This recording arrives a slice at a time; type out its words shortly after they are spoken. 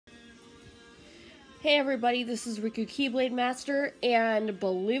Hey everybody, this is Riku Keyblade Master, and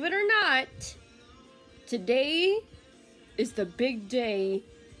believe it or not, today is the big day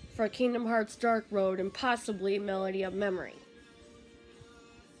for Kingdom Hearts Dark Road and possibly Melody of Memory.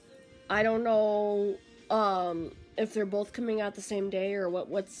 I don't know if they're both coming out the same day or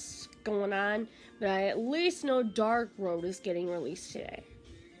what's going on, but I at least know Dark Road is getting released today.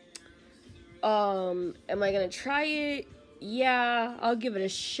 Am I gonna try it? Yeah, I'll give it a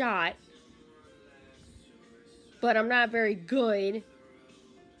shot. But I'm not very good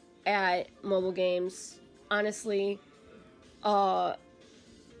at mobile games, honestly. It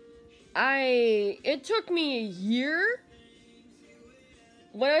took me a year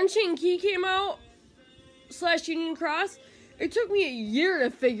when Unchained Key came out, / Union Cross, it took me a year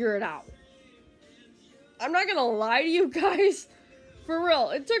to figure it out. I'm not gonna lie to you guys, for real,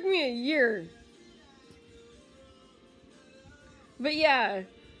 it took me a year. But yeah,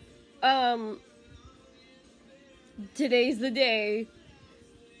 today's the day.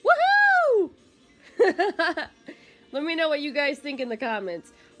 Woohoo! Let me know what you guys think in the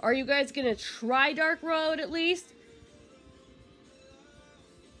comments. Are you guys gonna try Dark Road at least?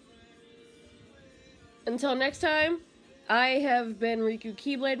 Until next time, I have been Riku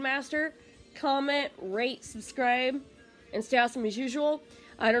Keyblade Master. Comment, rate, subscribe, and stay awesome as usual.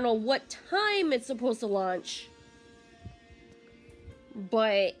 I don't know what time it's supposed to launch,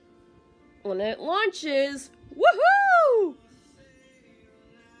 but when it launches, woohoo!